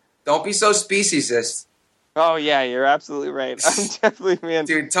suit. Don't be so speciesist. Oh, yeah, you're absolutely right. I'm definitely, man.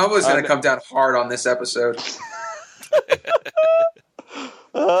 Dude, Tumblr's going to come down hard on this episode.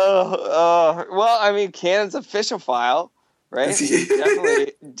 Well, I mean, Canon's official file, right?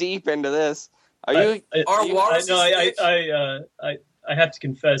 Definitely deep into this. I have to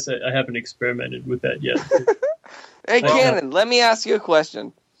confess I haven't experimented with that yet. Hey, Canon, let me ask you a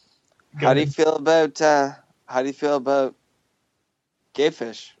question. How do you feel about gay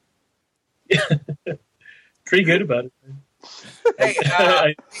fish? Pretty good about it. Hey,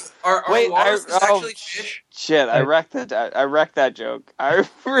 are walruses actually fish? Shit, I wrecked that joke.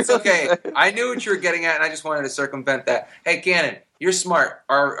 It's okay. I knew what you were getting at, and I just wanted to circumvent that. Hey, Cannon, you're smart.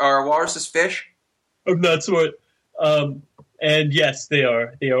 Are walruses fish? I'm not smart. And yes, they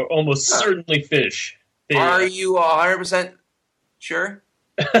are. They are almost certainly fish. Are you 100% sure?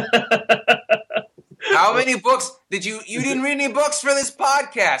 How many books did you didn't read any books for this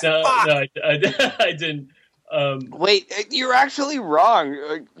podcast? No, I didn't. Wait, you're actually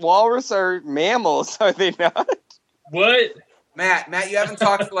wrong. Walrus are mammals, are they not? What? Matt, you haven't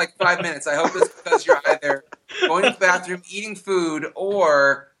talked for like 5 minutes. I hope it's because you're either going to the bathroom, eating food,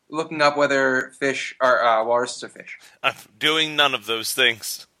 or looking up whether fish are walruses are fish. I'm doing none of those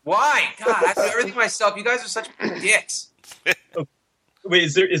things. Why? God, I have to do everything myself. You guys are such dicks. Wait,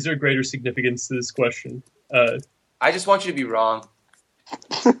 is there greater significance to this question? I just want you to be wrong.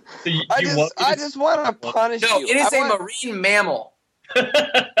 So I just want to punish you. No, it is a marine mammal.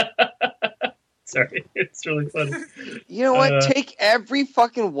 Sorry, it's really funny. You know what? Take every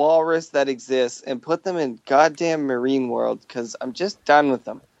fucking walrus that exists and put them in goddamn marine world, because I'm just done with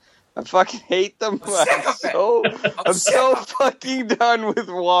them. I fucking hate them. I'm so fucking done with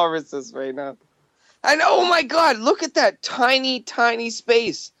walruses right now. And oh my god, look at that tiny, tiny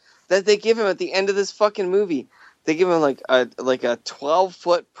space that they give him at the end of this fucking movie. They give him like a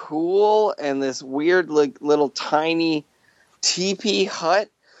 12-foot pool and this weird little tiny teepee hut.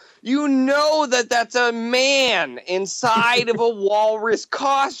 You know that's a man inside of a walrus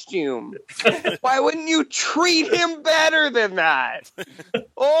costume. Why wouldn't you treat him better than that?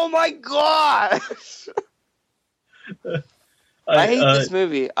 Oh my gosh. I hate this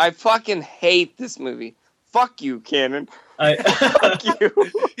movie. I fucking hate this movie. Fuck you, Cannon. Fuck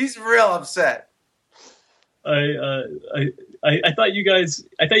you. He's real upset. I thought you guys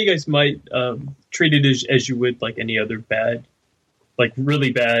might treat it as you would like any other bad, like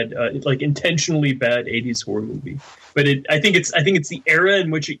really bad, like intentionally bad 80s horror movie. But I think it's the era in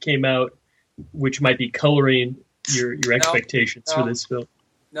which it came out, which might be coloring your expectations for this film.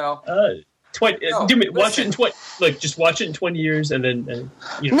 No. Watch it in 20. Like, just watch it in 20 years, and then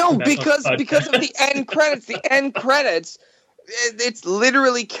no, because of the end credits. The end credits, it's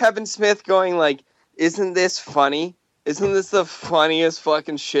literally Kevin Smith going like, "Isn't this funny? Isn't this the funniest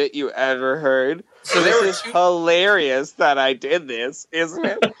fucking shit you ever heard? So this is hilarious that I did this, isn't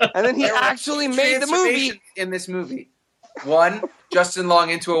it?" And then he actually made the movie. In this movie, 1, Justin Long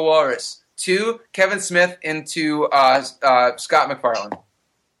into a walrus. 2, Kevin Smith into Scott McFarlane.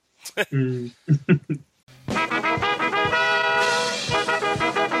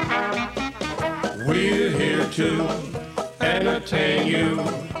 We're here to entertain you.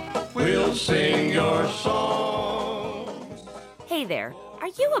 We'll sing your song. Hey there. Are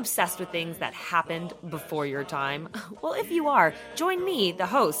you obsessed with things that happened before your time? Well, if you are, join me, the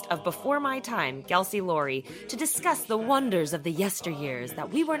host of Before My Time, Kelsey Laurie, to discuss the wonders of the yesteryears that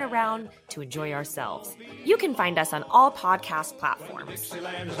we weren't around to enjoy ourselves. You can find us on all podcast platforms.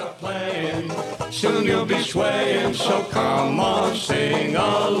 Dixieland's a-playing. Soon you'll be swaying, so come on, sing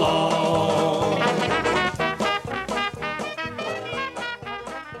along.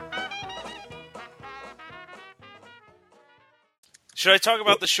 Should I talk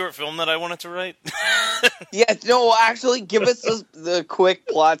about the short film that I wanted to write? Yes, no, actually, give us the quick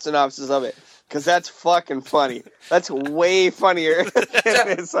plot synopsis of it, because that's fucking funny. That's way funnier than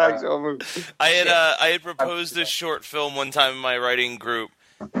this actual movie. I had proposed this short film one time in my writing group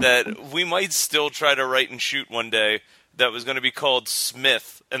that we might still try to write and shoot one day. That was going to be called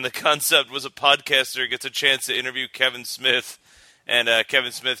Smith, and the concept was a podcaster gets a chance to interview Kevin Smith. And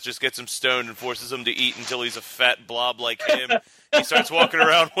Kevin Smith just gets him stoned and forces him to eat until he's a fat blob like him. He starts walking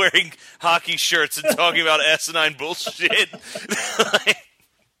around wearing hockey shirts and talking about asinine bullshit.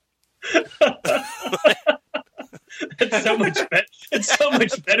 It's so much better. It's so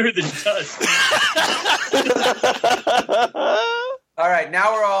much better than Tusk. All right,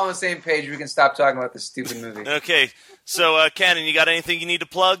 now we're all same page, we can stop talking about this stupid movie. Okay, so Cannon, you got anything you need to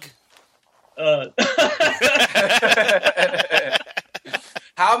plug?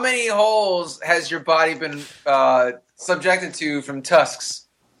 How many holes has your body been subjected to from tusks?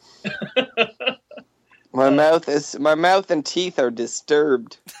 My mouth and teeth are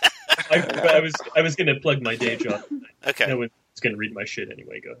disturbed. I was going to plug my day job. Okay. No one's going to read my shit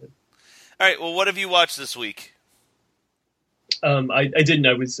anyway. Go ahead. All right. Well, what have you watched this week? I didn't.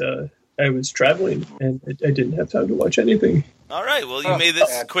 I was traveling and I didn't have time to watch anything. All right. Well, you made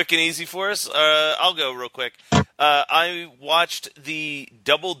this quick and easy for us. I'll go real quick. I watched the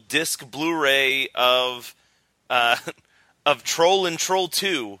double disc Blu-ray of Troll and Troll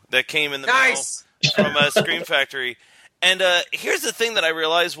 2 that came in the mail from Scream Factory. And here's the thing that I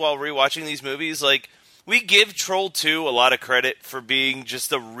realized while rewatching these movies: like, we give Troll 2 a lot of credit for being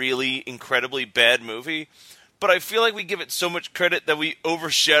just a really incredibly bad movie, but I feel like we give it so much credit that we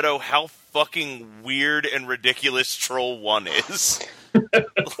overshadow how fucking weird and ridiculous Troll 1 is.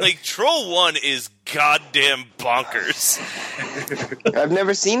 Like, Troll 1 is goddamn bonkers. I've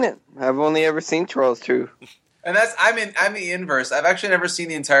never seen it. I've only ever seen Trolls 2. And I'm the inverse. I've actually never seen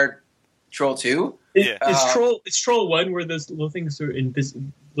the entire Troll 2. Is Troll 1 where those little things are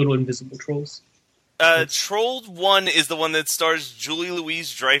little invisible trolls? Troll 1 is the one that stars Julie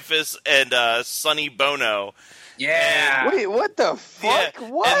Louis-Dreyfus and Sonny Bono. Yeah. Wait, what the fuck? Yeah.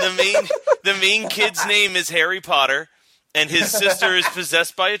 What? And the main kid's name is Harry Potter, and his sister is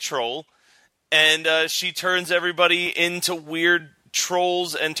possessed by a troll, and she turns everybody into weird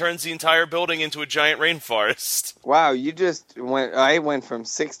trolls and turns the entire building into a giant rainforest. Wow, I went from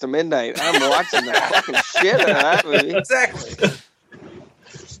 6 to midnight. I'm watching the fucking shit out of that movie. Exactly.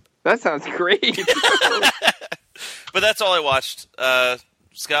 That sounds great. But that's all I watched.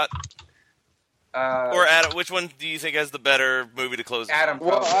 Scott? Or Adam, which one do you think has the better movie to close? Adam.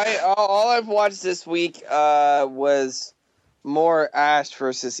 Well, all I've watched this week was more Ash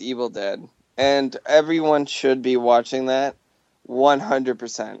versus Evil Dead, and everyone should be watching that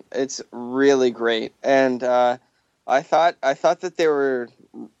 100%. It's really great, and I thought that they were,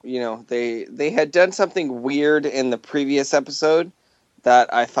 they had done something weird in the previous episode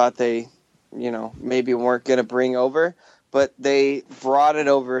that I thought they, maybe weren't going to bring over. But they brought it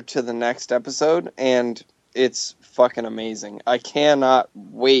over to the next episode, and it's fucking amazing. I cannot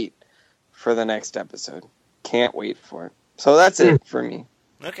wait for the next episode. Can't wait for it. So that's it for me.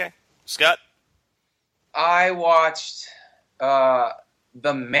 Okay. Scott? I watched The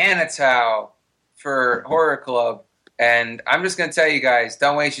Manitou for Horror Club, and I'm just going to tell you guys,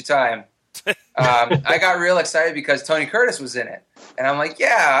 don't waste your time. I got real excited because Tony Curtis was in it. And I'm like,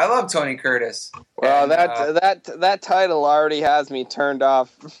 yeah, I love Tony Curtis. Well, and, that title already has me turned off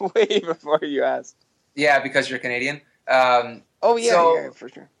way before you asked. Yeah, because you're Canadian. Yeah, for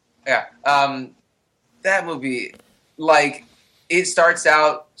sure. Yeah. That movie, like, it starts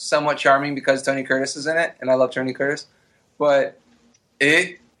out somewhat charming because Tony Curtis is in it, and I love Tony Curtis. But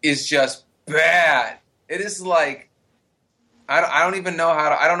it is just bad. It is like, I don't even know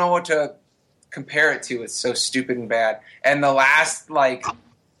I don't know what to compare it to. It's so stupid and bad. And the last, like,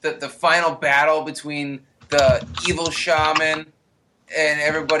 the final battle between the evil shaman and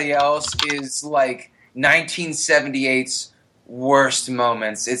everybody else is like 1978's worst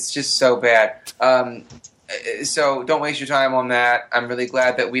moments. It's just so bad. So don't waste your time on that. I'm really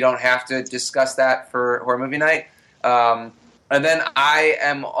glad that we don't have to discuss that for Horror Movie Night. And then I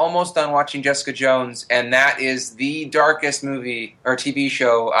am almost done watching Jessica Jones, and that is the darkest movie or TV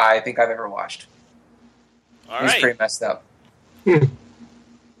show I think I've ever watched. All It's right. pretty messed up. We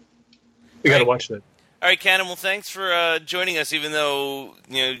got to watch that. All right, Cannon, well, thanks for joining us, even though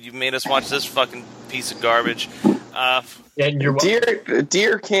you made us watch this fucking piece of garbage. And you're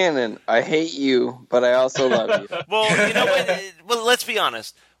Dear Cannon, I hate you, but I also love you. Well, you know what? Well, let's be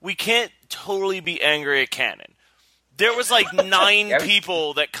honest. We can't totally be angry at Cannon. There was like 9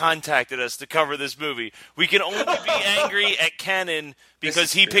 people that contacted us to cover this movie. We can only be angry at Cannon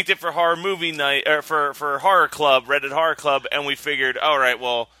because he picked it for Horror Movie Night, or for Horror Club, Reddit Horror Club, and we figured, all right,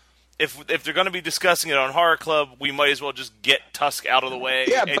 well, if they're going to be discussing it on Horror Club, we might as well just get Tusk out of the way.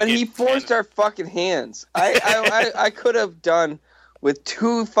 Yeah, but he forced our fucking hands. I could have done with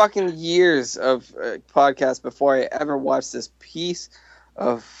 2 fucking years of podcast before I ever watched this piece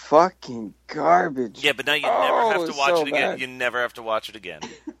of fucking garbage. Yeah, but now you never have to watch so it again. bad. You never have to watch it again.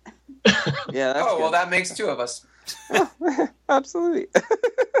 Yeah, that's Well, good. that makes 2 of us. Absolutely.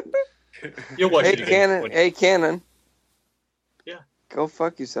 You'll watch Hey, it again. Cannon. Yeah. Go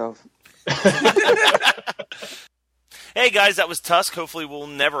fuck yourself. hey guys, that was Tusk. Hopefully we'll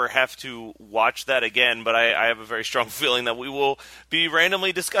never have to watch that again, but I have a very strong feeling that we will be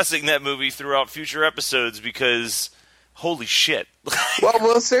randomly discussing that movie throughout future episodes because holy shit. Well,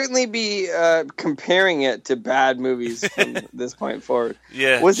 we'll certainly be comparing it to bad movies from this point forward.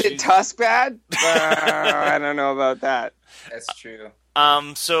 Yeah. Was it Tusk bad? I don't know about that. That's true.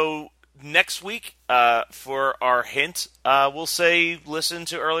 So next week, for our hint, we'll say listen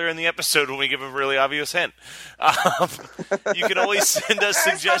to earlier in the episode when we give a really obvious hint. You can always send us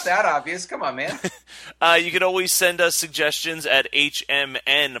suggestions. It's not that obvious. Come on, man. You can always send us suggestions at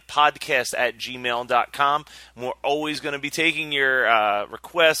hmnpodcast@gmail.com. We're always going to be taking your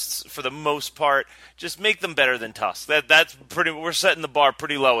requests for the most part. Just make them better than Tusk. That's pretty. We're setting the bar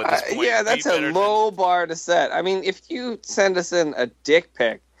pretty low at this point. Yeah, that's a low bar to set. I mean, if you send us in a dick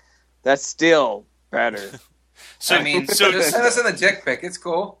pic, that's still better. So, I mean, just send us in the dick pic. It's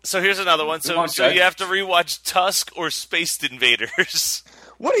cool. So here's another one. So you have to rewatch Tusk or Space Invaders.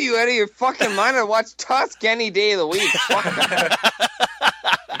 What are you, out of your fucking mind? I watch Tusk any day of the week. Fuck that.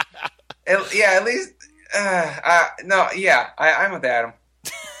 Yeah, at least... no, yeah, I'm with Adam.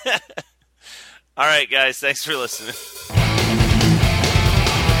 All right, guys. Thanks for listening.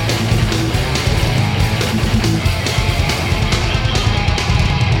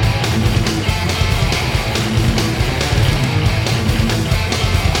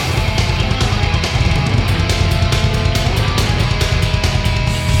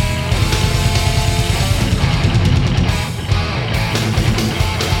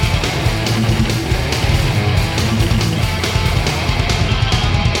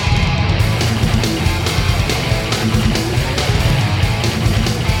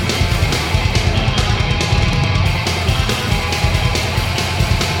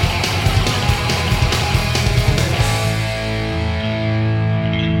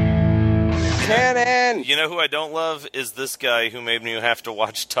 You know who I don't love is this guy who made me have to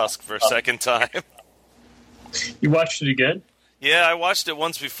watch Tusk for a second time. You watched it again? Yeah, I watched it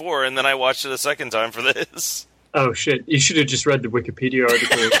once before, and then I watched it a second time for this. Oh, shit. You should have just read the Wikipedia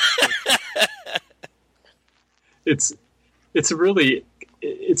article. It's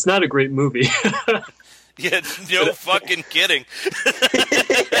not a great movie. Yeah, no fucking kidding.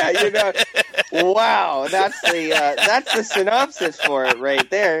 Yeah, wow, that's the synopsis for it right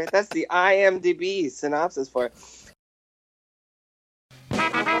there. That's the IMDb synopsis for it.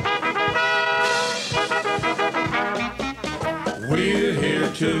 We're here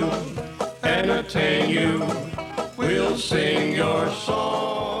to entertain you. We'll sing your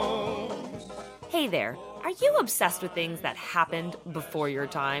songs. Hey there. Are you obsessed with things that happened before your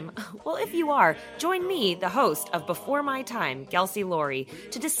time? Well, if you are, join me, the host of Before My Time, Kelsey Laurie,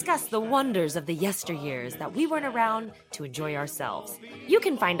 to discuss the wonders of the yesteryears that we weren't around to enjoy ourselves. You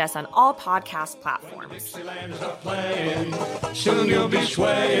can find us on all podcast platforms. Dixieland's a-playing, soon you'll be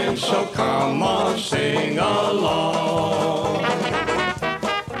swaying, so come on, sing along.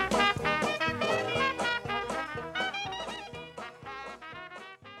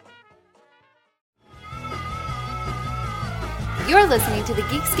 You're listening to the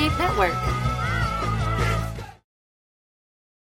Geekscape Network.